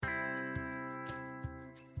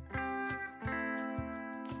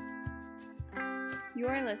You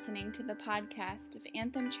are listening to the podcast of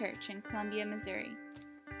Anthem Church in Columbia, Missouri.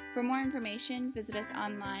 For more information, visit us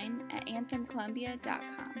online at anthemcolumbia.com.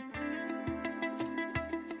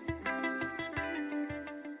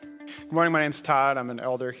 Good morning, my name's Todd. I'm an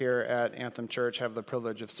elder here at Anthem Church. I have the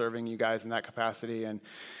privilege of serving you guys in that capacity and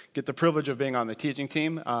get the privilege of being on the teaching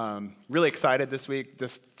team. Really excited this week.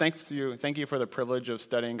 Just thank you for the privilege of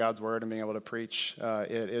studying God's Word and being able to preach.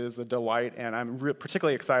 It is a delight, and I'm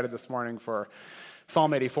particularly excited this morning for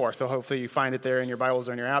Psalm 84, so hopefully you find it there in your Bibles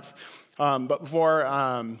or in your apps. But before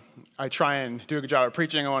I try and do a good job of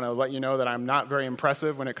preaching, I want to let you know that I'm not very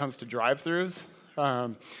impressive when it comes to drive-thrus.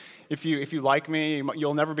 If you like me,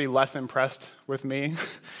 you'll never be less impressed with me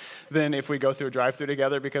than if we go through a drive-thru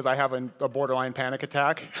together, because I have a borderline panic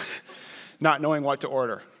attack, not knowing what to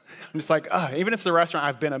order. I'm just like, even if the restaurant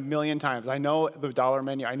I've been a million times, I know the dollar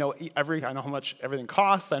menu, I know how much everything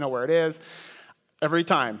costs, I know where it is. Every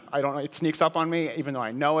time, it sneaks up on me, even though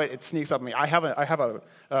I know it, it sneaks up on me. I have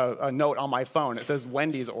a note on my phone. It says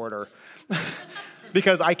Wendy's order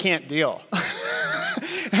because I can't deal.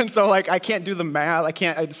 And so, I can't do the math.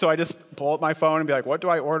 So I just pull up my phone and be like, what do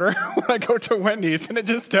I order when I go to Wendy's? And it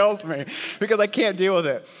just tells me because I can't deal with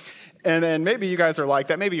it. And then maybe you guys are like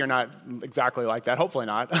that. Maybe you're not exactly like that. Hopefully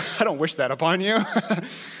not. I don't wish that upon you.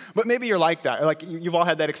 But maybe you're like that. You've all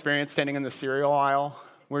had that experience standing in the cereal aisle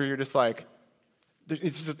where you're just like,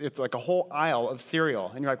 it's like a whole aisle of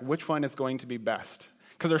cereal. And you're like, which one is going to be best?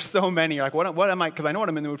 Because there's so many. You're like, what am I? Because I know what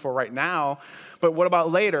I'm in the mood for right now. But what about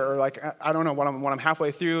later? Or I don't know, when I'm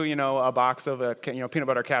halfway through, a box of peanut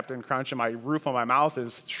butter Captain Crunch and my roof on my mouth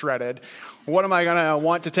is shredded. What am I going to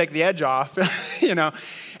want to take the edge off?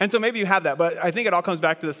 And so maybe you have that. But I think it all comes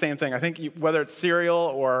back to the same thing. I think whether it's cereal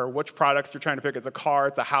or which products you're trying to pick, it's a car,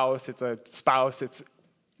 it's a house, it's a spouse,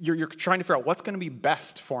 you're trying to figure out what's going to be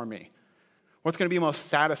best for me. What's going to be most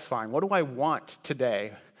satisfying? What do I want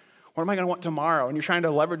today? What am I going to want tomorrow? And you're trying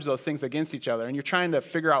to leverage those things against each other, and you're trying to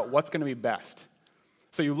figure out what's going to be best.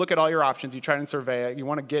 So you look at all your options, you try and survey it, you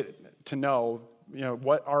want to get to know,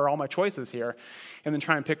 what are all my choices here, and then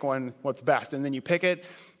try and pick one what's best. And then you pick it,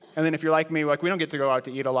 and then if you're like me, we don't get to go out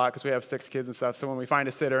to eat a lot because we have 6 kids and stuff, so when we find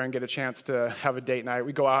a sitter and get a chance to have a date night,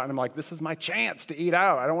 we go out, and I'm like, this is my chance to eat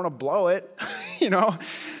out. I don't want to blow it,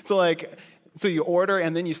 So you order,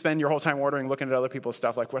 and then you spend your whole time ordering, looking at other people's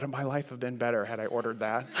stuff, like, would my life have been better had I ordered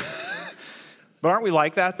that? But aren't we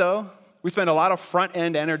like that, though? We spend a lot of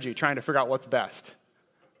front-end energy trying to figure out what's best,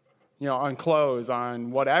 on clothes,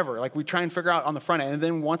 on whatever. We try and figure out on the front end, and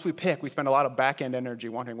then once we pick, we spend a lot of back-end energy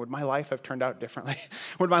wondering, would my life have turned out differently?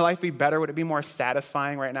 Would my life be better? Would it be more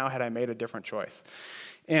satisfying right now had I made a different choice?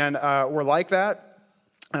 And we're like that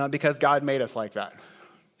because God made us like that.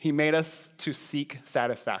 He made us to seek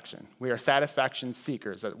satisfaction. We are satisfaction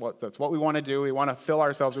seekers. That's what we want to do. We want to fill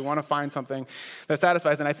ourselves. We want to find something that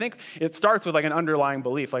satisfies. And I think it starts with an underlying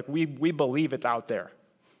belief. We believe it's out there.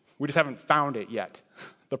 We just haven't found it yet.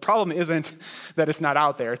 The problem isn't that it's not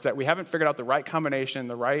out there. It's that we haven't figured out the right combination,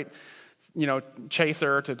 the right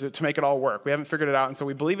chaser to make it all work. We haven't figured it out. And so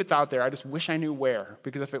we believe it's out there. I just wish I knew where.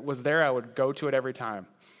 Because if it was there, I would go to it every time.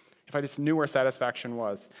 If I just knew where satisfaction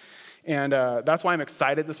was. And that's why I'm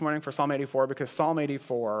excited this morning for Psalm 84, because Psalm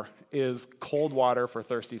 84 is cold water for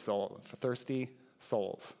thirsty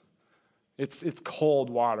souls. It's cold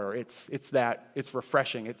water. It's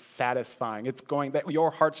refreshing. It's satisfying. It's going that your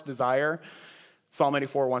heart's desire. Psalm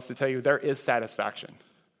 84 wants to tell you there is satisfaction.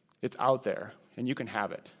 It's out there, and you can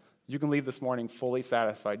have it. You can leave this morning fully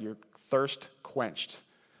satisfied. Your thirst quenched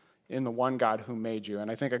in the one God who made you. And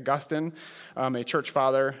I think Augustine, a church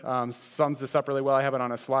father, sums this up really well. I have it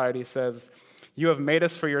on a slide. He says, you have made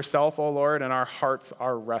us for yourself, O Lord, and our hearts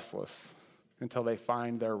are restless until they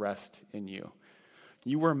find their rest in you.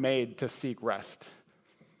 You were made to seek rest,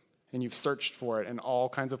 and you've searched for it in all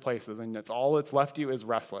kinds of places, and all that's left you is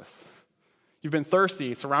restless. You've been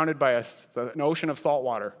thirsty, surrounded by an ocean of salt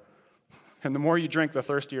water, and the more you drink, the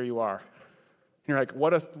thirstier you are. And you're like,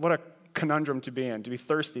 what a conundrum to be in, to be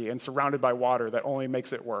thirsty and surrounded by water that only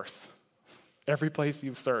makes it worse. Every place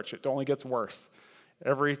you search, it only gets worse.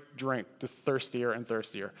 Every drink, just thirstier and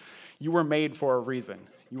thirstier. You were made for a reason.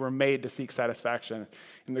 You were made to seek satisfaction.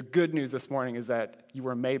 And the good news this morning is that you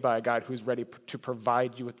were made by a God who's ready to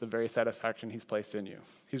provide you with the very satisfaction he's placed in you.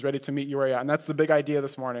 He's ready to meet you where you're at. And that's the big idea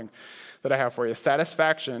this morning that I have for you.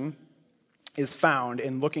 Satisfaction is found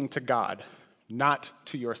in looking to God, not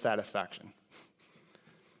to your satisfaction.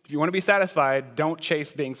 If you want to be satisfied, don't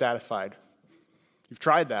chase being satisfied. You've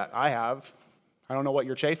tried that. I have. I don't know what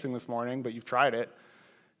you're chasing this morning, but you've tried it.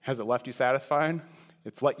 Has it left you satisfied?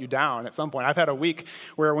 It's let you down at some point. I've had a week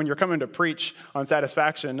where when you're coming to preach on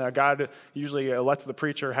satisfaction, God usually lets the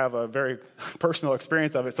preacher have a very personal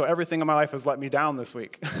experience of it. So everything in my life has let me down this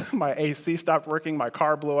week. My AC stopped working. My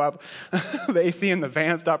car blew up. The AC in the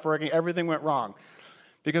van stopped working. Everything went wrong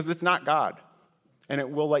because it's not God, and it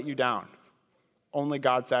will let you down. Only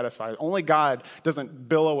God satisfies. Only God doesn't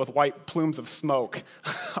billow with white plumes of smoke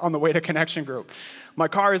on the way to Connection Group. My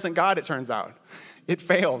car isn't God, it turns out. It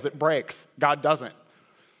fails. It breaks. God doesn't.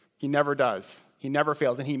 He never does. He never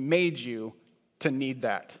fails, and he made you to need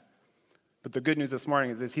that. But the good news this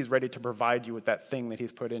morning is he's ready to provide you with that thing that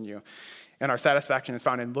he's put in you. And our satisfaction is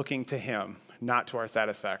found in looking to him, not to our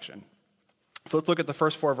satisfaction. So let's look at the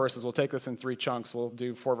first 4 verses. We'll take this in 3 chunks. We'll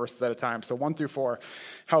do 4 verses at a time. So 1 through 4.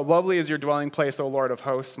 How lovely is your dwelling place, O Lord of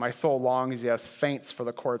hosts. My soul longs, yes, faints for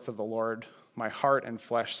the courts of the Lord. My heart and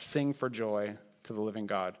flesh sing for joy to the living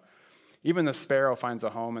God. Even the sparrow finds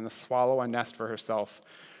a home, and the swallow a nest for herself,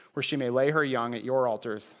 where she may lay her young at your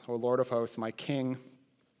altars, O Lord of hosts, my King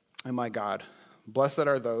and my God. Blessed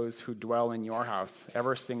are those who dwell in your house,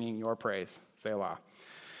 ever singing your praise. Selah.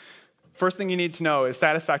 First thing you need to know is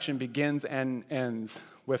satisfaction begins and ends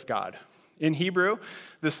with God. In Hebrew,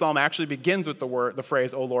 this psalm actually begins with the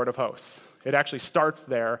phrase, O Lord of hosts. It actually starts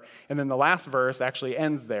there, and then the last verse actually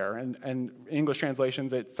ends there. And English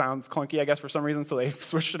translations, it sounds clunky, I guess, for some reason, so they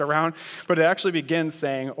switched it around. But it actually begins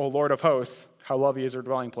saying, O Lord of hosts, how lovely is your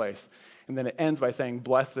dwelling place. And then it ends by saying,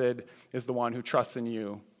 blessed is the one who trusts in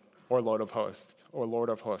you, or Lord of hosts, or Lord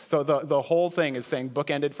of hosts. So the whole thing is saying,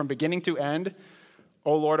 bookended from beginning to end,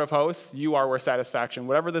 O Lord of hosts, you are where satisfaction,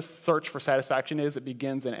 whatever this search for satisfaction is, it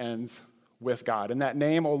begins and ends with God. And that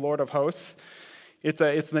name, O Lord of hosts, it's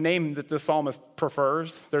the name that the psalmist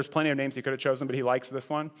prefers. There's plenty of names he could have chosen, but he likes this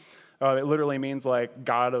one. It literally means like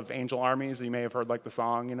God of angel armies. You may have heard like the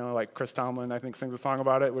song, like Chris Tomlin, I think, sings a song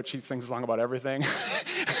about it, which he sings a song about everything.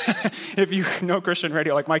 If you know Christian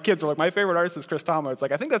radio, like my kids are like, my favorite artist is Chris Tomlin. It's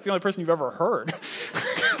like, I think that's the only person you've ever heard.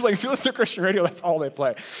 Like if you listen to Christian radio, that's all they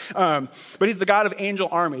play. But he's the God of angel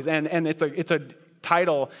armies, and it's a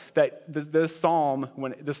title that this psalm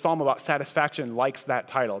about satisfaction likes that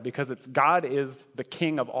title because God is the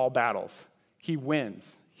king of all battles. He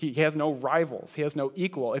wins. He has no rivals. He has no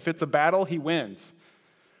equal. If it's a battle, he wins.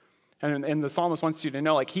 And the psalmist wants you to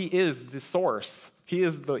know, like, he is the source. He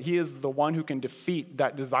is the one who can defeat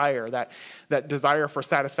that desire for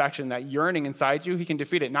satisfaction, that yearning inside you. He can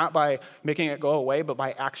defeat it, not by making it go away, but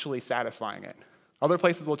by actually satisfying it. Other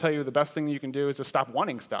places will tell you the best thing you can do is to stop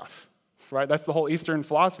wanting stuff, right? That's the whole Eastern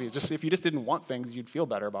philosophy. It's just if you just didn't want things, you'd feel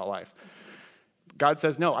better about life. God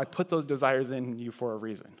says, no, I put those desires in you for a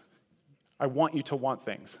reason. I want you to want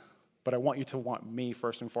things, but I want you to want me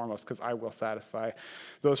first and foremost because I will satisfy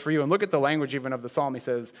those for you. And look at the language even of the psalm. He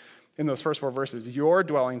says in those first 4 verses, your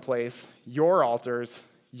dwelling place, your altars,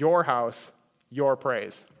 your house, your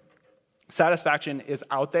praise. Satisfaction is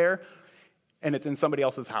out there, and it's in somebody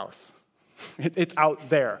else's house. It's out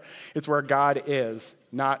there. It's where God is.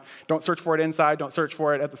 Don't search for it inside. Don't search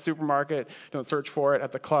for it at the supermarket. Don't search for it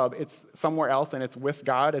at the club. It's somewhere else, and it's with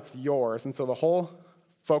God. It's yours. And so the whole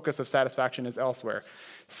focus of satisfaction is elsewhere.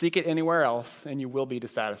 Seek it anywhere else, and you will be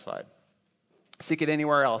dissatisfied. Seek it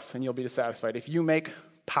anywhere else, and you'll be dissatisfied. If you make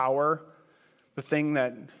power the thing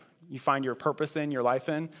that you find your purpose in, your life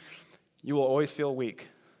in, you will always feel weak.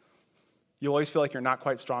 You'll always feel like you're not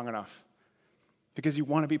quite strong enough because you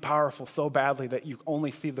want to be powerful so badly that you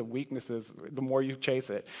only see the weaknesses the more you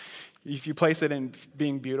chase it. If you place it in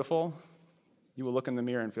being beautiful, you will look in the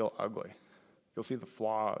mirror and feel ugly. You'll see the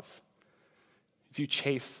flaws. If you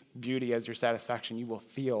chase beauty as your satisfaction, you will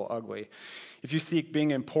feel ugly. If you seek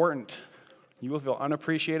being important, you will feel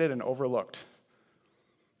unappreciated and overlooked.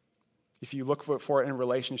 If you look for it in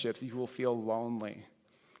relationships, you will feel lonely.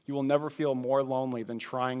 You will never feel more lonely than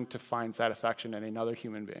trying to find satisfaction in another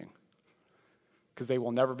human being because they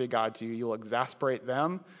will never be God to you. You'll exasperate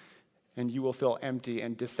them, and you will feel empty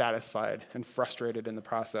and dissatisfied and frustrated in the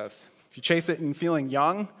process. If you chase it in feeling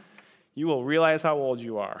young, you will realize how old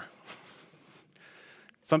you are.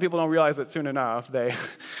 Some people don't realize it soon enough. They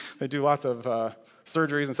do lots of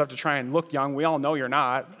surgeries and stuff to try and look young. We all know you're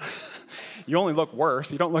not. You only look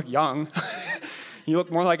worse. You don't look young. You look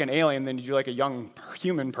more like an alien than you do like a young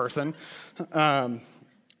human person.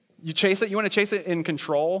 You chase it. You want to chase it in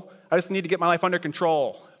control. I just need to get my life under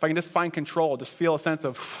control. If I can just find control, just feel a sense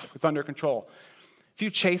of it's under control. If you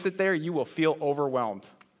chase it there, you will feel overwhelmed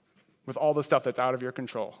with all the stuff that's out of your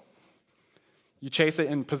control. You chase it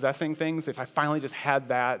in possessing things. If I finally just had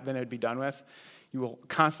that, then it'd be done with. You will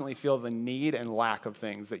constantly feel the need and lack of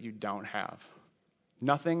things that you don't have.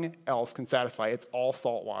 Nothing else can satisfy. It's all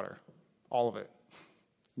salt water, all of it.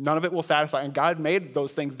 None of it will satisfy. And God made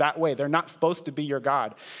those things that way. They're not supposed to be your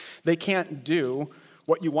God. They can't do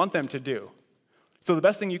what you want them to do. So the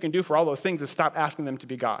best thing you can do for all those things is stop asking them to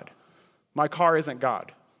be God. My car isn't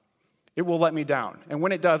God. It will let me down. And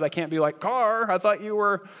when it does, I can't be like, car, I thought you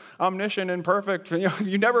were omniscient and perfect.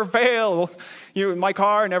 You never fail. My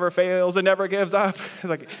car never fails. It never gives up.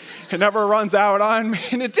 Like, it never runs out on me.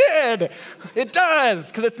 And it did. It does,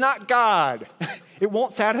 because it's not God. It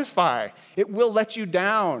won't satisfy. It will let you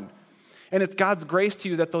down. And it's God's grace to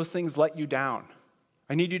you that those things let you down.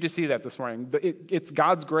 I need you to see that this morning. It's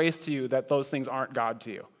God's grace to you that those things aren't God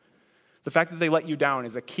to you. The fact that they let you down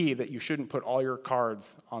is a key that you shouldn't put all your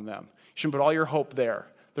cards on them. You shouldn't put all your hope there.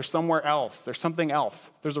 There's somewhere else. There's something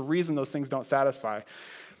else. There's a reason those things don't satisfy.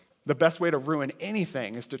 The best way to ruin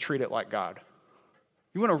anything is to treat it like God.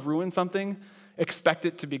 You want to ruin something? Expect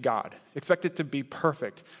it to be God. Expect it to be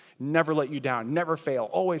perfect. Never let you down. Never fail.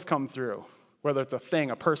 Always come through. Whether it's a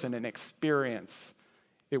thing, a person, an experience,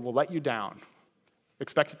 it will let you down.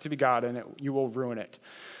 Expect it to be God, and you will ruin it.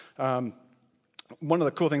 One of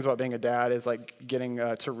the cool things about being a dad is like getting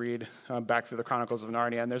to read back through the Chronicles of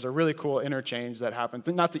Narnia, and there's a really cool interchange that happens.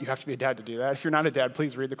 Not that you have to be a dad to do that. If you're not a dad,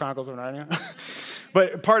 please read the Chronicles of Narnia.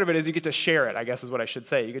 But part of it is you get to share it, I guess is what I should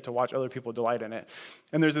say. You get to watch other people delight in it.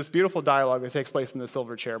 And there's this beautiful dialogue that takes place in the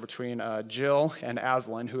silver chair between Jill and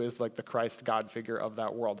Aslan, who is like the Christ God figure of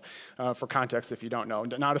that world. For context, if you don't know,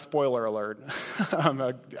 not a spoiler alert,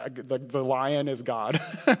 the lion is God.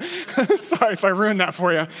 Sorry if I ruined that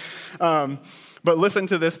for you. But listen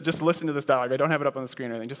to this, just listen to this dialogue. I don't have it up on the screen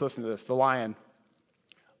or anything. Just listen to this. The lion,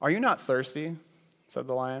 "Are you not thirsty?" said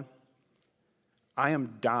the lion. "I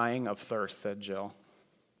am dying of thirst," said Jill.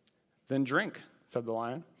 "Then drink," said the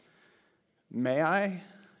lion. "May I?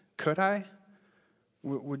 Could I?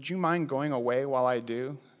 Would you mind going away while I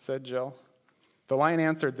do?" said Jill. The lion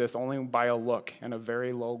answered this only by a look and a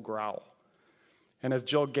very low growl. And as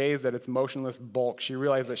Jill gazed at its motionless bulk, she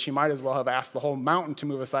realized that she might as well have asked the whole mountain to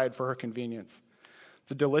move aside for her convenience.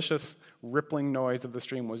 The delicious, rippling noise of the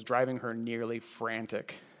stream was driving her nearly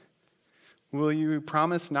frantic. "Will you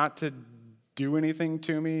promise not to do anything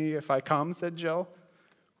to me if I come?" said Jill.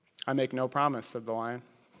 "I make no promise," said the lion.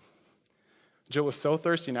 Jill was so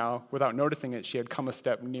thirsty now, without noticing it, she had come a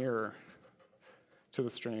step nearer to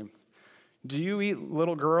the stream. "Do you eat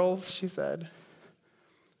little girls?" she said.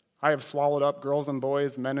 "I have swallowed up girls and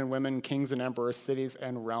boys, men and women, kings and emperors, cities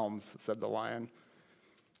and realms," said the lion.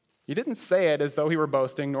 He didn't say it as though he were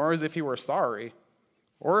boasting, nor as if he were sorry,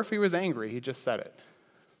 or if he was angry. He just said it.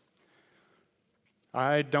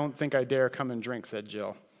 "I don't think I dare come and drink," said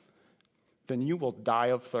Jill. "Then you will die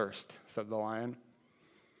of thirst," said the lion.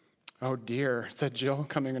 "Oh dear," said Jill,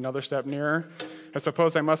 coming another step nearer. "I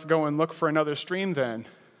suppose I must go and look for another stream then."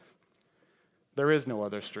 "There is no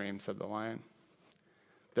other stream," said the lion.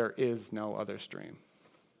 There is no other stream.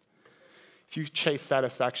 If you chase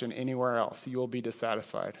satisfaction anywhere else, you will be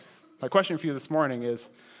dissatisfied. My question for you this morning is,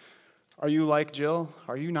 are you like Jill?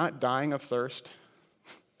 Are you not dying of thirst?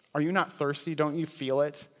 Are you not thirsty? Don't you feel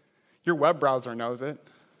it? Your web browser knows it.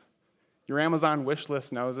 Your Amazon wish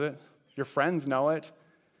list knows it. Your friends know it.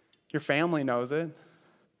 Your family knows it.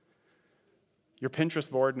 Your Pinterest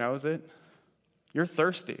board knows it. You're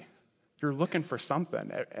thirsty. You're looking for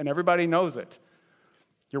something, and everybody knows it.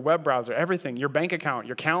 Your web browser, everything, your bank account,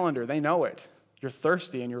 your calendar, they know it. You're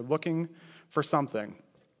thirsty and you're looking for something.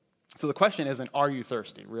 So the question isn't, are you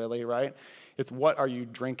thirsty, really, right? It's, what are you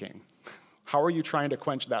drinking? How are you trying to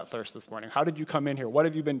quench that thirst this morning? How did you come in here? What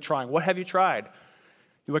have you been trying? What have you tried?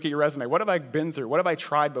 You look at your resume. What have I been through? What have I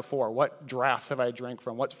tried before? What drafts have I drank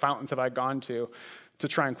from? What fountains have I gone to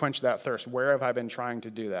try and quench that thirst? Where have I been trying to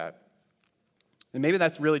do that? And maybe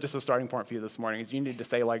that's really just a starting point for you this morning, is you need to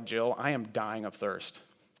say, like Jill, I am dying of thirst.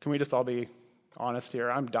 Can we just all be honest here?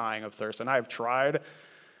 I'm dying of thirst, and I have tried,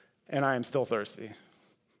 and I am still thirsty.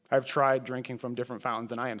 I've tried drinking from different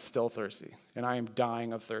fountains, and I am still thirsty, and I am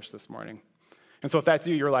dying of thirst this morning. And so if that's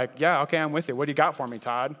you, you're like, yeah, okay, I'm with you. What do you got for me,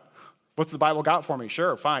 Todd? What's the Bible got for me?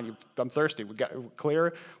 Sure, fine, I'm thirsty. We got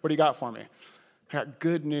clear? What do you got for me? I got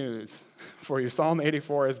good news for you. Psalm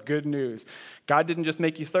 84 is good news. God didn't just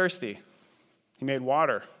make you thirsty. He made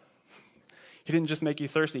water. He didn't just make you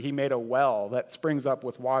thirsty. He made a well that springs up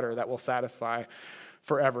with water that will satisfy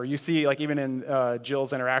forever. You see, like even in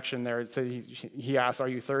Jill's interaction there, it said he asks, are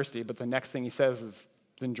you thirsty? But the next thing he says is,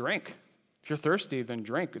 then drink. If you're thirsty, then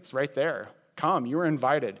drink. It's right there. Come, you are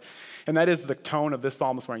invited. And that is the tone of this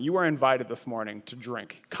psalm this morning. You are invited this morning to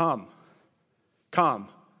drink. Come,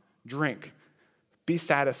 drink. Be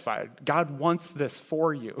satisfied. God wants this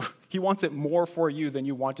for you. He wants it more for you than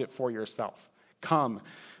you want it for yourself. Come,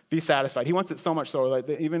 Be satisfied. He wants it so much so, like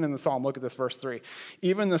even in the Psalm, look at this, verse 3.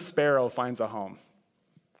 Even the sparrow finds a home,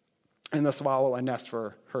 and the swallow a nest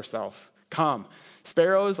for herself. Come.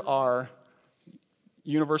 Sparrows are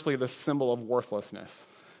universally the symbol of worthlessness.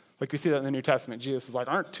 Like we see that in the New Testament. Jesus is like,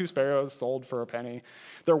 aren't 2 sparrows sold for a penny?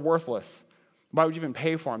 They're worthless. Why would you even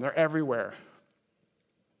pay for them? They're everywhere.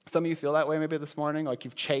 Some of you feel that way maybe this morning, like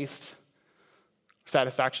you've chased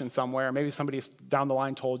satisfaction somewhere. Maybe somebody down the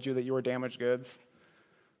line told you that you were damaged goods.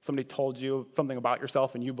 Somebody told you something about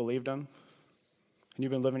yourself and you believed them. And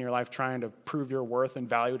you've been living your life trying to prove your worth and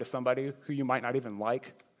value to somebody who you might not even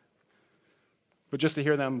like. But just to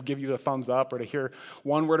hear them give you a thumbs up or to hear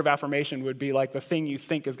one word of affirmation would be like the thing you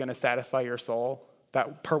think is going to satisfy your soul.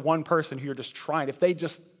 That per one person who you're just trying, if they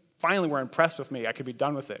just finally were impressed with me, I could be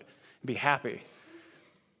done with it and be happy.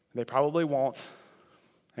 They probably won't.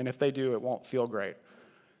 And if they do, it won't feel great.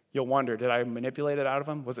 You'll wonder, did I manipulate it out of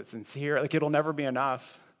them? Was it sincere? Like it'll never be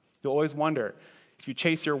enough. You'll always wonder. If you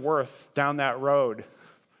chase your worth down that road,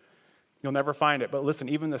 you'll never find it. But listen,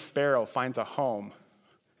 even the sparrow finds a home.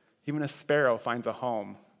 Even a sparrow finds a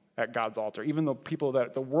home at God's altar. Even the people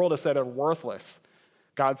that the world has said are worthless,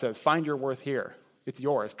 God says, find your worth here. It's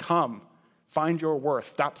yours. Come. Find your worth.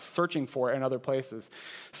 Stop searching for it in other places.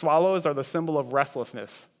 Swallows are the symbol of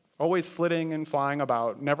restlessness. Always flitting and flying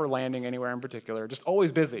about, never landing anywhere in particular, just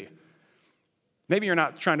always busy. Maybe you're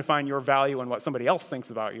not trying to find your value in what somebody else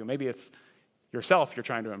thinks about you. Maybe it's yourself you're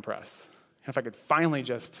trying to impress. And if I could finally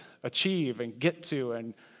just achieve and get to,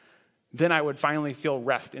 and then I would finally feel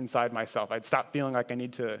rest inside myself. I'd stop feeling like I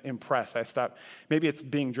need to impress. Maybe it's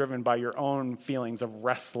being driven by your own feelings of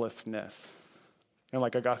restlessness. And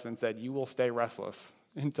like Augustine said, you will stay restless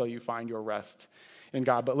until you find your rest in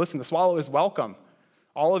God. But listen, the swallow is welcome.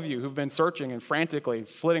 All of you who've been searching and frantically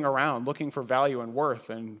flitting around looking for value and worth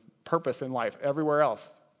and purpose in life everywhere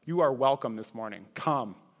else, you are welcome this morning.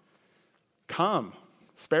 Come. Come.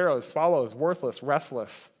 Sparrows, swallows, worthless,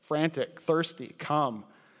 restless, frantic, thirsty, come.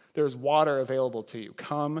 There's water available to you.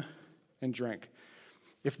 Come and drink.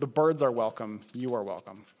 If the birds are welcome, you are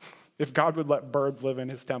welcome. If God would let birds live in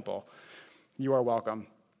his temple, you are welcome.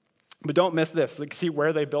 But don't miss this. Like, see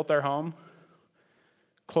where they built their home?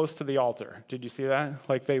 Close to the altar. Did you see that?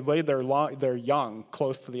 Like they laid their young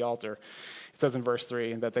close to the altar. It says in verse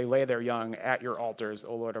 3 that they lay their young at your altars,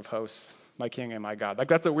 O Lord of hosts, my King and my God. Like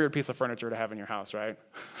that's a weird piece of furniture to have in your house, right?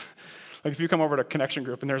 Like if you come over to Connection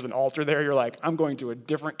Group and there's an altar there, you're like, I'm going to a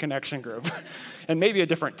different Connection Group and maybe a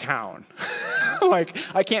different town. Like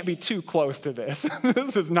I can't be too close to this.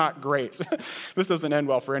 This is not great. This doesn't end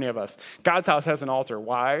well for any of us. God's house has an altar.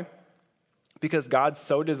 Why? Because God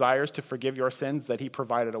so desires to forgive your sins that he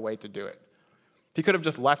provided a way to do it. He could have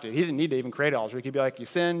just left it. He didn't need to even create an altar. He could be like, you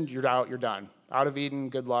sinned, you're out, you're done. Out of Eden,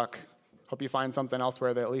 good luck. Hope you find something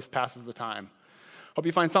elsewhere that at least passes the time. Hope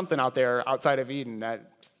you find something out there outside of Eden that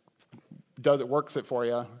works it for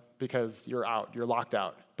you because you're out, you're locked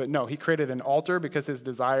out. But no, he created an altar because his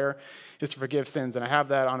desire is to forgive sins. And I have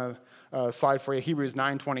that on a slide for you, Hebrews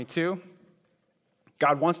 9:22.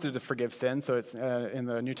 God wants to forgive sin, so it's in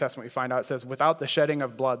the New Testament we find out, it says, without the shedding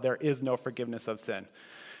of blood, there is no forgiveness of sin.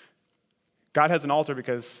 God has an altar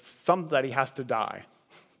because somebody has to die.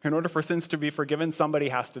 In order for sins to be forgiven, somebody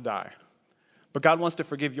has to die. But God wants to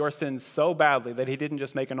forgive your sins so badly that he didn't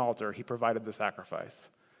just make an altar, he provided the sacrifice.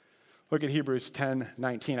 Look at Hebrews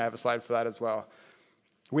 10:19. I have a slide for that as well.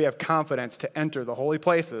 We have confidence to enter the holy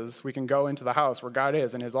places. We can go into the house where God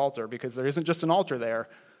is in his altar because there isn't just an altar there,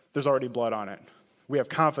 there's already blood on it. We have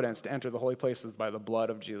confidence to enter the holy places by the blood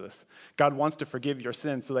of Jesus. God wants to forgive your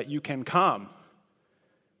sins so that you can come.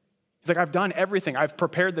 He's like, I've done everything. I've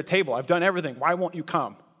prepared the table. I've done everything. Why won't you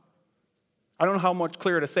come? I don't know how much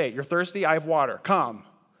clearer to say it. You're thirsty? I have water. Come.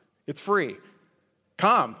 It's free.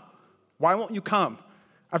 Come. Why won't you come?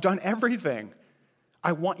 I've done everything.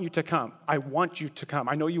 I want you to come. I want you to come.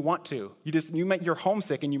 I know you want to. You're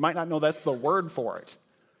homesick and you might not know that's the word for it.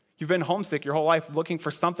 You've been homesick your whole life looking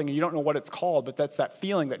for something and you don't know what it's called, but that's that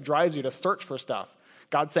feeling that drives you to search for stuff.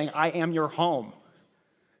 God's saying, I am your home.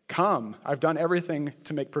 Come. I've done everything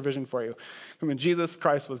to make provision for you. When Jesus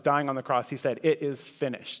Christ was dying on the cross, he said, it is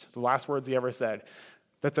finished. The last words he ever said.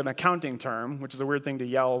 That's an accounting term, which is a weird thing to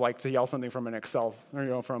yell, like to yell something from an Excel,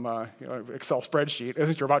 from a Excel spreadsheet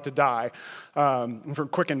as you're about to die, from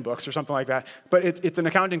Quicken books or something like that. But it's an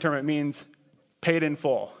accounting term. It means paid in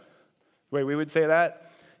full. The way we would say that,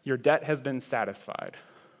 your debt has been satisfied.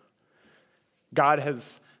 God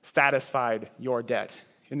has satisfied your debt.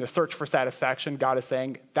 In the search for satisfaction, God is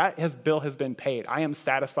saying, bill has been paid. I am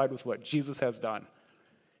satisfied with what Jesus has done.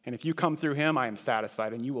 And if you come through him, I am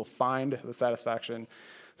satisfied, and you will find the satisfaction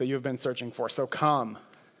that you have been searching for. So come.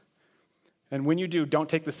 And when you do, don't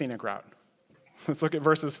take the scenic route. Let's look at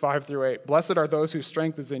verses 5 through 8. Blessed are those whose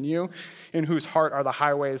strength is in you, in whose heart are the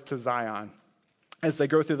highways to Zion. As they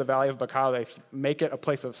go through the valley of Baca, they make it a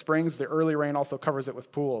place of springs. The early rain also covers it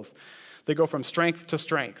with pools. They go from strength to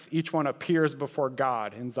strength. Each one appears before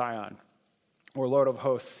God in Zion. O Lord of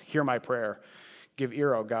hosts, hear my prayer. Give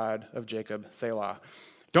ear, O God of Jacob, Selah.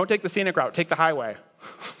 Don't take the scenic route. Take the highway.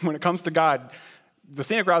 When it comes to God, the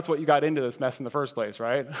scenic route's what you got into this mess in the first place,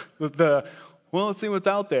 right? Well, let's see what's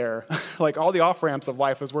out there. Like all the off-ramps of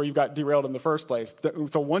life is where you got derailed in the first place.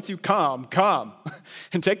 So once you come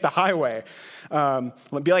and take the highway.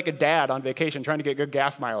 Be like a dad on vacation trying to get good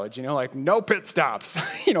gas mileage, like no pit stops,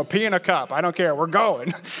 pee in a cup. I don't care. We're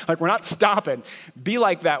going. Like we're not stopping. Be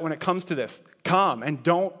like that when it comes to this. Come and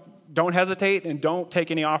don't hesitate and don't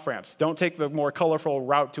take any off-ramps. Don't take the more colorful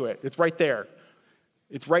route to it. It's right there.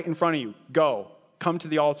 It's right in front of you. Go. Come to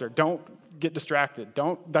the altar. Don't get distracted.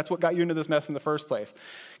 That's what got you into this mess in the first place.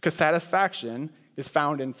 Because satisfaction is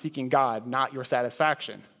found in seeking God, not your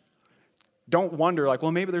satisfaction. Don't wonder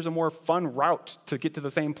maybe there's a more fun route to get to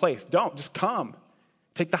the same place. Don't. Just come.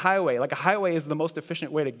 Take the highway. Like a highway is the most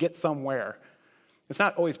efficient way to get somewhere. It's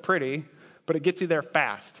not always pretty, but it gets you there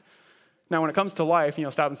fast. Now, when it comes to life,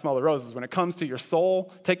 stop and smell the roses. When it comes to your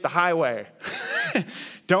soul, take the highway.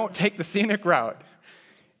 Don't take the scenic route.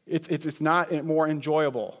 It's not more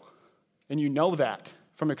enjoyable. And you know that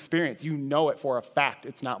from experience. You know it for a fact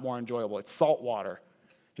it's not more enjoyable. It's salt water.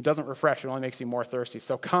 It doesn't refresh. It only makes you more thirsty.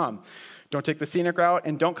 So come. Don't take the scenic route,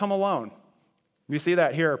 and don't come alone. You see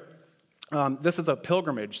that here. This is a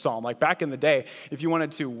pilgrimage psalm. Like back in the day, if you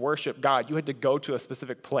wanted to worship God, you had to go to a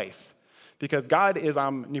specific place. Because God is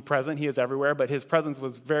omnipresent, he is everywhere, but his presence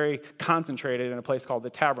was very concentrated in a place called the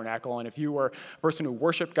tabernacle. And if you were a person who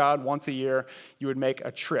worshiped God once a year, you would make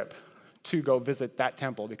a trip to go visit that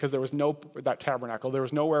temple because there was that tabernacle. There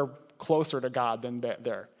was nowhere closer to God than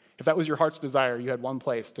there. If that was your heart's desire, you had one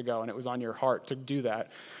place to go, and it was on your heart to do that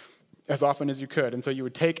as often as you could. And so you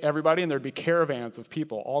would take everybody, and there'd be caravans of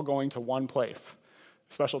people all going to one place.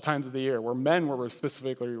 Special times of the year where men were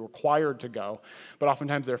specifically required to go, but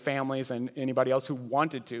oftentimes their families and anybody else who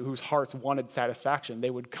wanted to, whose hearts wanted satisfaction, they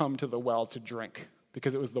would come to the well to drink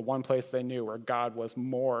because it was the one place they knew where God was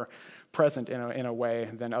more present in a way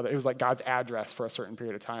than other. It was like God's address for a certain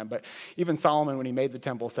period of time. But even Solomon, when he made the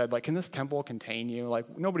temple, said, can this temple contain you?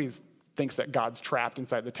 Nobody thinks that God's trapped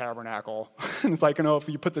inside the tabernacle. And it's if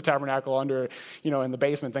you put the tabernacle under, in the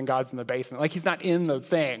basement, then God's in the basement. He's not in the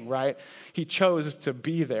thing, right? He chose to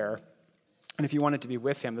be there. And if you wanted to be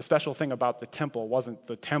with him, the special thing about the temple wasn't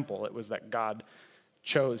the temple. It was that God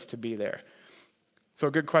chose to be there. So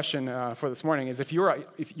a good question for this morning is if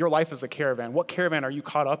your life is a caravan, what caravan are you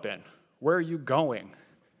caught up in? Where are you going?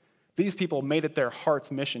 These people made it their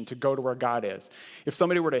heart's mission to go to where God is. If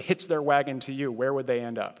somebody were to hitch their wagon to you, where would they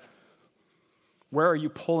end up? Where are you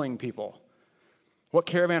pulling people? What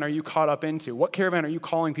caravan are you caught up into? What caravan are you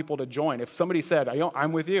calling people to join? If somebody said,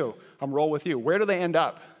 I'm with you, I'm roll with you, where do they end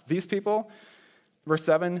up? These people, verse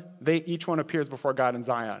 7, each one appears before God in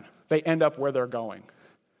Zion. They end up where they're going.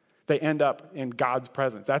 They end up in God's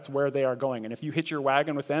presence. That's where they are going. And if you hitch your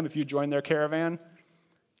wagon with them, if you join their caravan,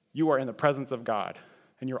 you are in the presence of God,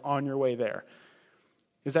 and you're on your way there.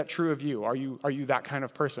 Is that true of you? Are you that kind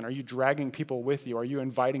of person? Are you dragging people with you? Are you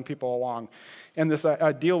inviting people along? And this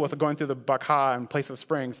deal with going through the Baca and Place of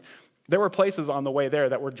Springs, there were places on the way there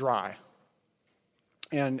that were dry.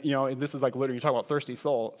 And, this is literally, you talk about thirsty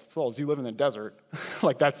souls. You live in the desert.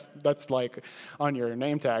 That's on your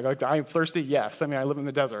name tag. I'm thirsty, yes. I live in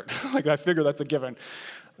the desert. I figure that's a given.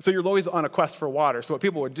 So you're always on a quest for water. So what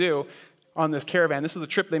people would do on this caravan, this is a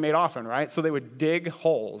trip they made often, right? So they would dig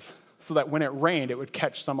holes so that when it rained, it would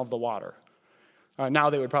catch some of the water. Now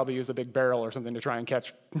they would probably use a big barrel or something to try and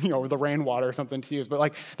catch, the rainwater or something to use.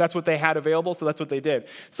 But that's what they had available, so that's what they did.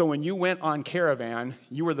 So when you went on caravan,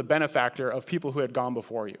 you were the benefactor of people who had gone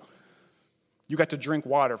before you. You got to drink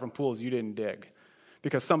water from pools you didn't dig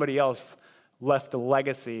because somebody else left a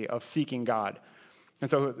legacy of seeking God. And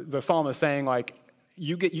so the psalm is saying,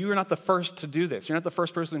 you're not the first to do this. You're not the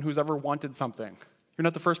first person who's ever wanted something. You're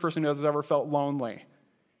not the first person who has ever felt lonely.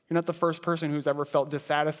 You're not the first person who's ever felt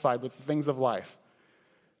dissatisfied with the things of life.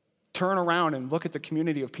 Turn around and look at the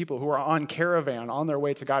community of people who are on caravan on their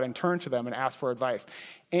way to God and turn to them and ask for advice.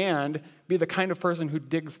 And be the kind of person who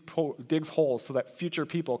digs holes so that future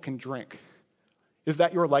people can drink. Is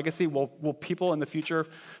that your legacy? Will people in the future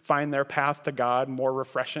find their path to God more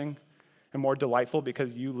refreshing and more delightful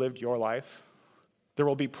because you lived your life? There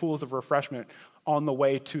will be pools of refreshment on the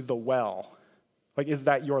way to the well. Is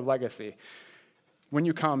that your legacy? When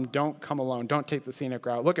you come, don't come alone. Don't take the scenic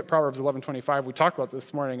route. Look at Proverbs 11:25. We talked about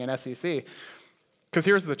this morning in SEC. Because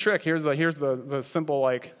here's the trick. Here's the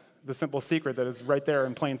simple secret that is right there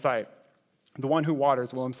in plain sight. The one who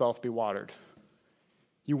waters will himself be watered.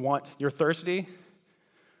 You're thirsty?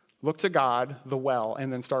 Look to God, the well,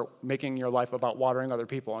 and then start making your life about watering other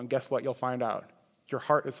people. And guess what you'll find out? Your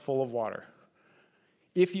heart is full of water.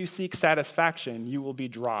 If you seek satisfaction, you will be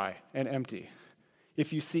dry and empty.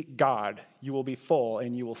 If you seek God, you will be full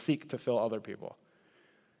and you will seek to fill other people.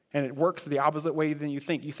 And it works the opposite way than you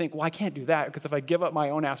think. You think, well, I can't do that because if I give up my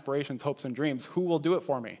own aspirations, hopes, and dreams, who will do it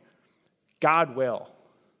for me? God will.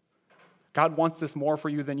 God wants this more for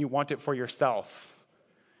you than you want it for yourself.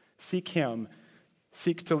 Seek him.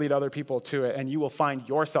 Seek to lead other people to it, and you will find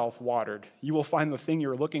yourself watered. You will find the thing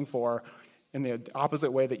you're looking for in the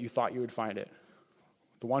opposite way that you thought you would find it.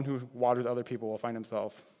 The one who waters other people will find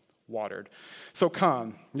himself watered. So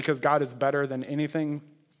come, because God is better than anything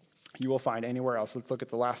you will find anywhere else. Let's look at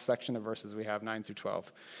the last section of verses we have, 9 through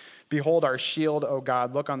 12. Behold our shield, O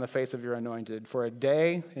God, look on the face of your anointed. For a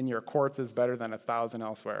day in your courts is better than 1,000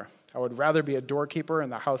 elsewhere. I would rather be a doorkeeper in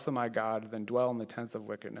the house of my God than dwell in the tents of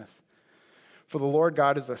wickedness. For the Lord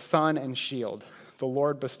God is a sun and shield. The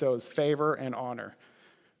Lord bestows favor and honor.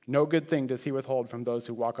 No good thing does he withhold from those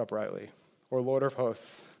who walk uprightly. Or Lord of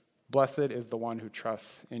hosts, blessed is the one who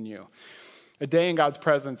trusts in you. A day in God's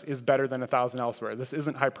presence is better than 1,000 elsewhere. This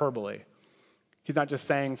isn't hyperbole. He's not just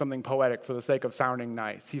saying something poetic for the sake of sounding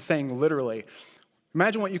nice. He's saying literally,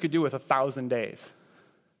 imagine what you could do with 1,000 days.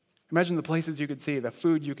 Imagine the places you could see, the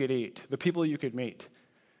food you could eat, the people you could meet.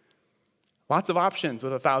 Lots of options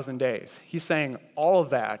with 1,000 days. He's saying all of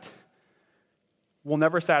that will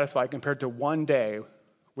never satisfy compared to one day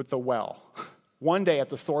with the well. One day at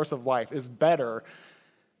the source of life is better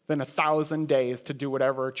than 1,000 days to do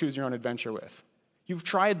whatever, choose your own adventure with. You've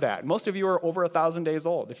tried that. Most of you are over 1,000 days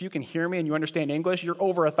old. If you can hear me and you understand English, you're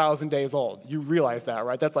over 1,000 days old. You realize that,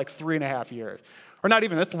 right? That's like 3.5 years. Or not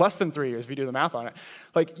even, that's less than 3 years if you do the math on it.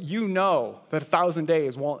 Like, you know that 1,000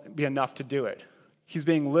 days won't be enough to do it. He's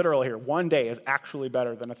being literal here. One day is actually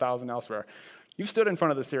better than 1,000 elsewhere. You've stood in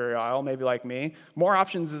front of the cereal aisle, maybe like me. More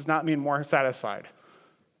options does not mean more satisfied.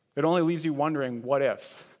 It only leaves you wondering what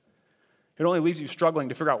ifs. It only leaves you struggling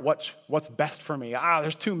to figure out what's best for me.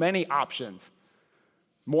 There's too many options.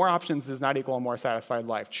 More options does not equal a more satisfied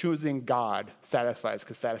life. Choosing God satisfies,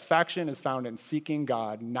 because satisfaction is found in seeking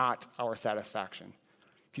God, not our satisfaction.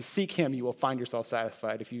 If you seek him, you will find yourself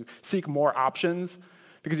satisfied. If you seek more options,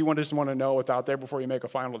 because you just want to know what's out there before you make a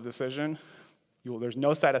final decision, there's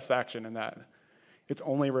no satisfaction in that. It's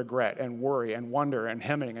only regret and worry and wonder and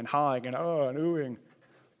hemming and hawing and and oohing.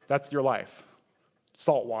 That's your life.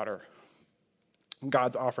 Salt water.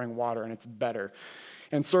 God's offering water, and it's better.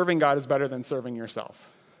 And serving God is better than serving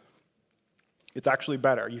yourself. It's actually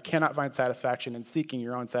better. You cannot find satisfaction in seeking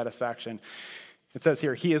your own satisfaction. It says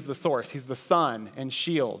here, he is the source. He's the sun and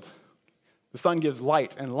shield. The sun gives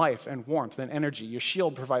light and life and warmth and energy. Your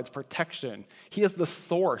shield provides protection. He is the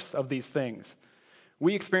source of these things.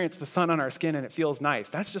 We experience the sun on our skin and it feels nice.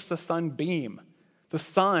 That's just a sunbeam. The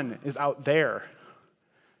sun is out there.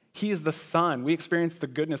 He is the sun. We experience the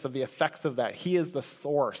goodness of the effects of that. He is the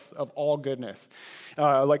source of all goodness.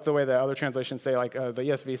 Like the way that other translations say, like the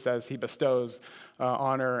ESV says, he bestows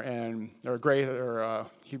honor or grace, or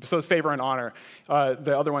he bestows favor and honor.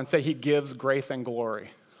 The other ones say he gives grace and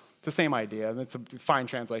glory. It's the same idea. It's a fine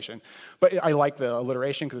translation. But I like the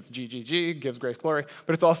alliteration because it's GGG, gives grace, glory.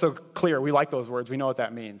 But it's also clear. We like those words. We know what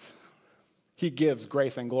that means. He gives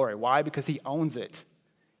grace and glory. Why? Because he owns it.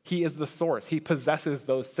 He is the source. He possesses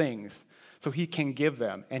those things. So he can give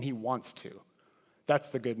them, and he wants to. That's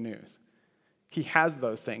the good news. He has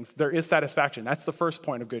those things. There is satisfaction. That's the first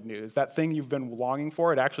point of good news. That thing you've been longing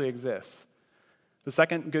for, it actually exists. The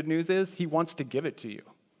second good news is he wants to give it to you.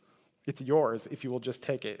 It's yours if you will just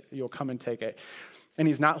take it. You'll come and take it. And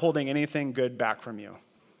he's not holding anything good back from you.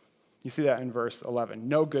 You see that in verse 11.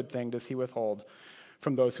 No good thing does he withhold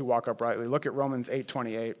from those who walk uprightly. Look at Romans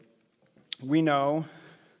 8:28. We know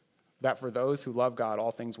that for those who love God,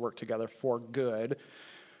 all things work together for good,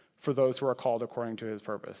 for those who are called according to his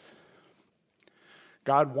purpose.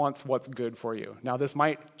 God wants what's good for you. Now, this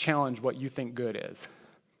might challenge what you think good is.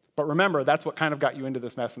 But remember, that's what kind of got you into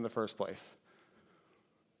this mess in the first place.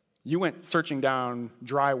 You went searching down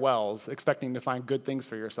dry wells, expecting to find good things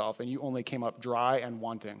for yourself, and you only came up dry and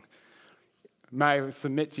wanting. May I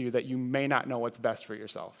submit to you that you may not know what's best for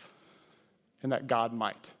yourself, and that God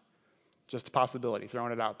might. Just a possibility,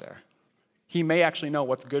 throwing it out there. He may actually know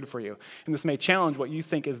what's good for you, and this may challenge what you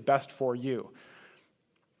think is best for you.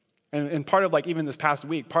 And part of even this past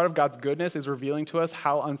week, part of God's goodness is revealing to us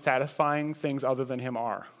how unsatisfying things other than him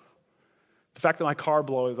are. The fact that my car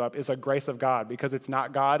blows up is a grace of God because it's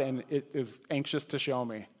not God and it is anxious to show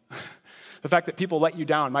me. The fact that people let you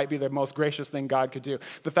down might be the most gracious thing God could do.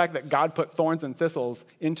 The fact that God put thorns and thistles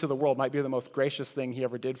into the world might be the most gracious thing he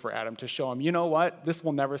ever did for Adam, to show him, you know what? This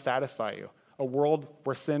will never satisfy you. A world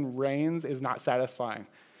where sin reigns is not satisfying.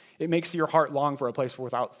 It makes your heart long for a place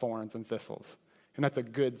without thorns and thistles. And that's a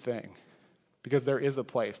good thing, because there is a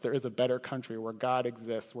place, there is a better country where God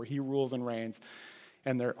exists, where he rules and reigns,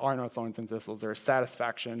 and there are no thorns and thistles. There is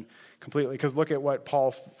satisfaction completely. Because look at what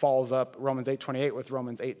Paul follows up Romans 8:28 with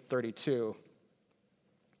Romans 8:32.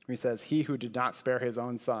 He says, he who did not spare his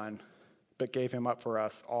own son, but gave him up for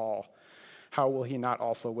us all, how will he not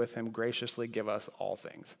also with him graciously give us all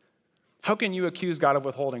things? How can you accuse God of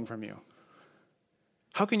withholding from you?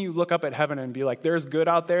 How can you look up at heaven and be like, there's good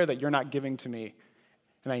out there that you're not giving to me,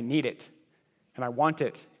 and I need it, and I want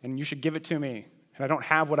it, and you should give it to me, and I don't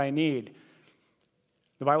have what I need?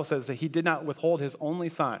 The Bible says that he did not withhold his only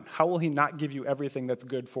son. How will he not give you everything that's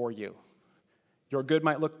good for you? Your good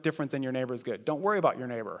might look different than your neighbor's good. Don't worry about your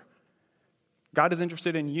neighbor. God is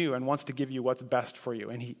interested in you and wants to give you what's best for you,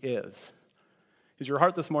 and he is. Is your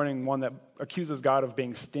heart this morning one that accuses God of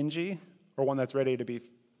being stingy, or one that's ready to be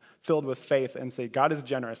filled with faith and say, God is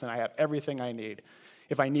generous and I have everything I need.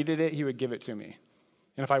 If I needed it, he would give it to me.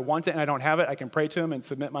 And if I want it and I don't have it, I can pray to him and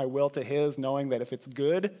submit my will to his, knowing that if it's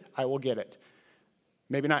good, I will get it.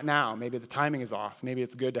 Maybe not now. Maybe the timing is off. Maybe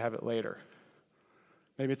it's good to have it later.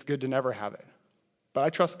 Maybe it's good to never have it. But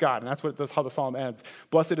I trust God, and that's how the psalm ends.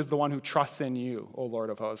 Blessed is the one who trusts in you, O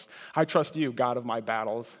Lord of hosts. I trust you, God of my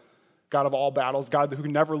battles, God of all battles, God who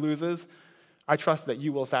never loses. I trust that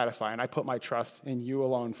you will satisfy, and I put my trust in you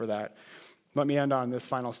alone for that. Let me end on this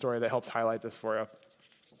final story that helps highlight this for you.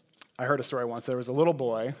 I heard a story once. There was a little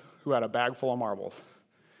boy who had a bag full of marbles,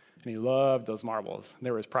 and he loved those marbles.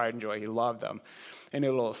 They were his pride and joy. He loved them. And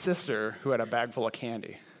a little sister who had a bag full of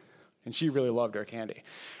candy, and she really loved her candy.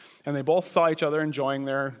 And they both saw each other enjoying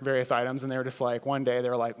their various items, and they were just like, one day they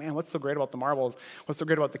were like, man, what's so great about the marbles? What's so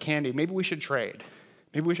great about the candy? Maybe we should trade.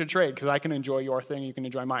 Maybe we should trade because I can enjoy your thing, you can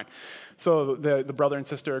enjoy mine. So the brother and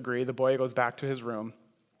sister agree. The boy goes back to his room,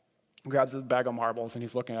 grabs his bag of marbles, and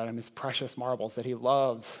he's looking at them, his precious marbles that he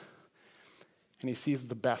loves. And he sees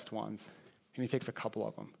the best ones, and he takes a couple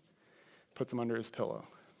of them, puts them under his pillow.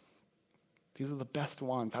 These are the best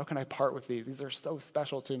ones. How can I part with these? These are so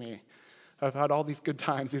special to me. I've had all these good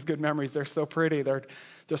times, these good memories. They're so pretty. They're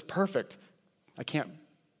just perfect. I can't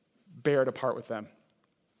bear to part with them.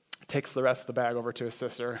 Takes the rest of the bag over to his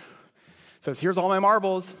sister. Says, here's all my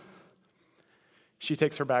marbles. She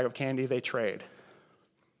takes her bag of candy. They trade.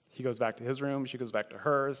 He goes back to his room. She goes back to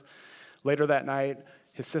hers. Later that night,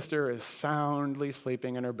 his sister is soundly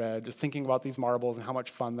sleeping in her bed, just thinking about these marbles and how much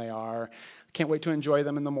fun they are. Can't wait to enjoy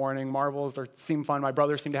them in the morning. Marbles seem fun. My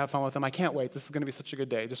brothers seem to have fun with them. I can't wait. This is going to be such a good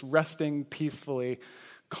day. Just resting peacefully,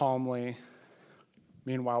 calmly.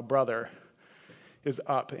 Meanwhile, brother is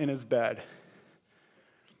up in his bed,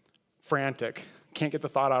 frantic, can't get the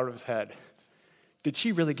thought out of his head. Did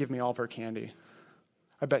she really give me all of her candy?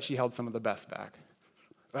 I bet she held some of the best back.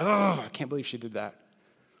 I can't believe she did that.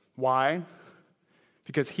 Why?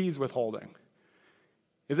 Because he's withholding.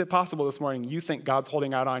 Is it possible this morning you think God's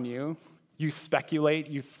holding out on you? You speculate,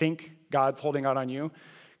 you think God's holding out on you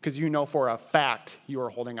because you know for a fact you are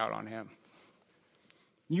holding out on him.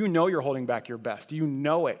 You know you're holding back your best. You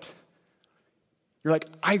know it. You're like,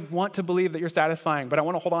 I want to believe that you're satisfying, but I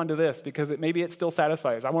want to hold on to this because maybe it still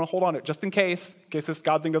satisfies. I want to hold on to it just in case this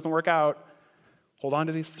God thing doesn't work out. Hold on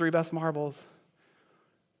to these 3 best marbles.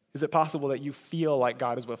 Is it possible that you feel like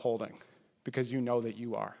God is withholding because you know that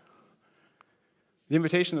you are? The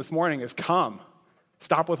invitation this morning is come.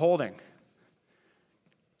 Stop withholding.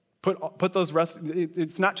 Put those rest.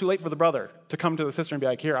 It's not too late for the brother to come to the sister and be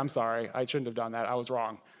like, here, I'm sorry. I shouldn't have done that. I was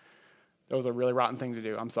wrong. That was a really rotten thing to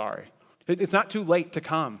do. I'm sorry. It's not too late to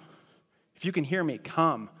come. If you can hear me,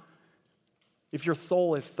 come. If your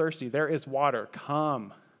soul is thirsty, there is water.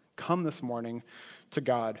 Come. Come this morning to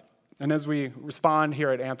God. And as we respond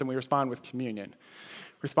here at Anthem, we respond with communion.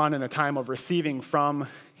 Respond in a time of receiving from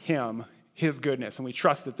him his goodness. And we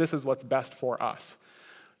trust that this is what's best for us.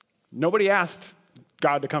 Nobody asked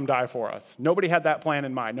God to come die for us. Nobody had that plan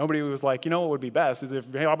in mind. Nobody was like, what would be best is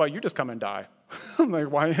if, hey, how about you just come and die? I'm like,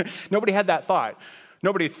 why? Nobody had that thought.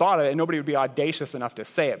 Nobody thought of it, and nobody would be audacious enough to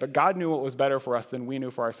say it. But God knew what was better for us than we knew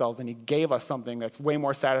for ourselves, and he gave us something that's way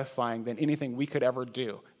more satisfying than anything we could ever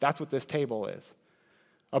do. That's what this table is.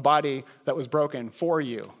 A body that was broken for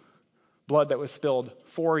you. Blood that was spilled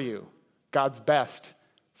for you. God's best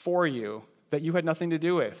for you. that you had nothing to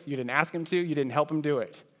do with. You didn't ask him to. You didn't help him do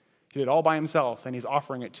it. He did it all by himself, and he's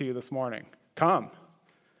offering it to you this morning. Come.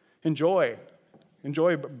 Enjoy.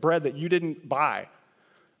 Enjoy bread that you didn't buy,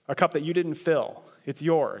 a cup that you didn't fill. It's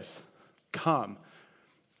yours. Come.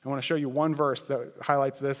 I want to show you one verse that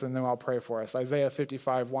highlights this, and then I'll pray for us. Isaiah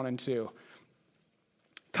 55, 1 and 2.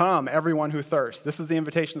 Come, everyone who thirsts. This is the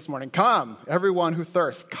invitation this morning. Come, everyone who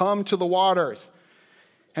thirsts. Come to the waters.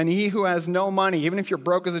 And he who has no money, even if you're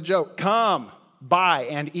broke as a joke, come, buy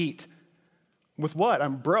and eat. With what?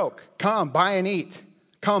 I'm broke. Come, buy and eat.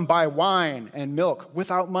 Come, buy wine and milk.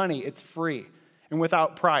 Without money, it's free. And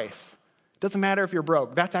without price. It doesn't matter if you're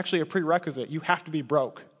broke. That's actually a prerequisite. You have to be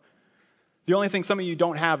broke. The only thing some of you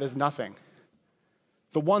don't have is nothing.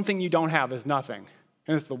 The one thing you don't have is nothing.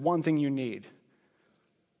 And it's the one thing you need.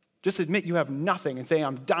 Just admit you have nothing and say,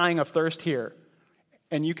 I'm dying of thirst here.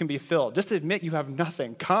 And you can be filled. Just admit you have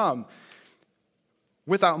nothing. Come.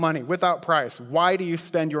 Without money, without price. Why do you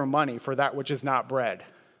spend your money for that which is not bread?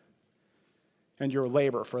 And your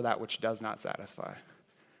labor for that which does not satisfy?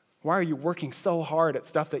 Why are you working so hard at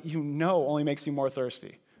stuff that you know only makes you more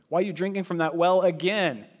thirsty? Why are you drinking from that well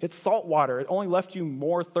again? It's salt water. It only left you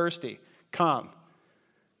more thirsty. Come.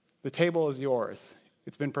 The table is yours.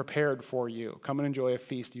 It's been prepared for you. Come and enjoy a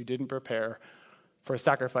feast you didn't prepare, for a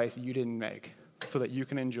sacrifice you didn't make, so that you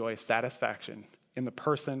can enjoy satisfaction in the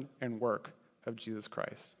person and work of Jesus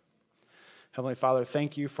Christ. Heavenly Father,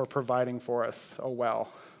 thank you for providing for us a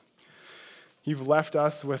well. You've left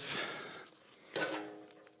us with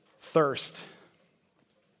thirst,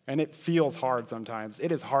 and it feels hard sometimes.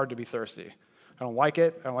 It is hard to be thirsty. I don't like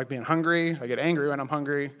it. I don't like being hungry. I get angry when I'm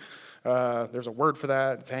hungry. There's a word for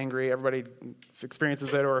that. It's angry. Everybody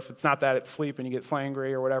experiences it, or if it's not that, it's sleep and you get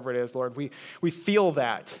slangry or whatever it is. Lord, we feel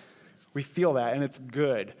that. We feel that, and it's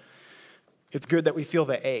good. It's good that we feel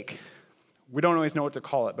the ache. We don't always know what to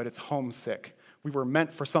call it, but it's homesick. We were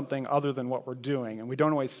meant for something other than what we're doing, and we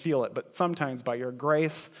don't always feel it, but sometimes by your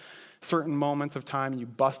grace, certain moments of time, you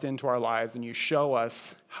bust into our lives and you show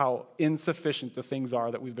us how insufficient the things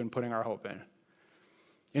are that we've been putting our hope in.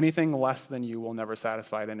 Anything less than you will never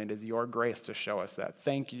satisfy it, and it is your grace to show us that.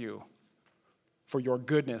 Thank you for your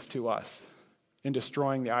goodness to us in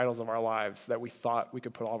destroying the idols of our lives that we thought we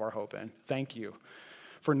could put all of our hope in. Thank you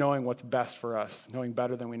for knowing what's best for us, knowing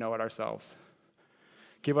better than we know it ourselves.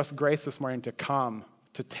 Give us grace this morning to come,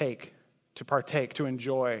 to take, to partake, to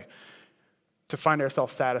enjoy, to find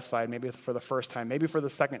ourselves satisfied, maybe for the first time, maybe for the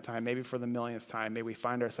second time, maybe for the millionth time. May we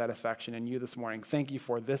find our satisfaction in you this morning. Thank you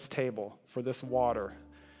for this table, for this water,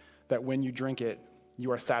 that when you drink it,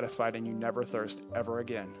 you are satisfied and you never thirst ever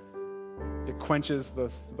again. It quenches the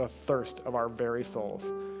thirst of our very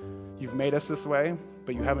souls. You've made us this way,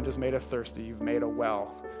 but you haven't just made us thirsty. You've made a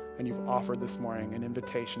well, and you've offered this morning an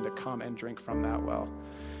invitation to come and drink from that well.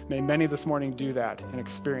 May many this morning do that and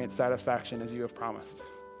experience satisfaction as you have promised.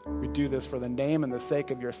 We do this for the name and the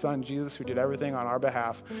sake of your Son, Jesus, who did everything on our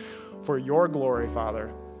behalf. For your glory,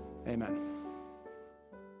 Father. Amen.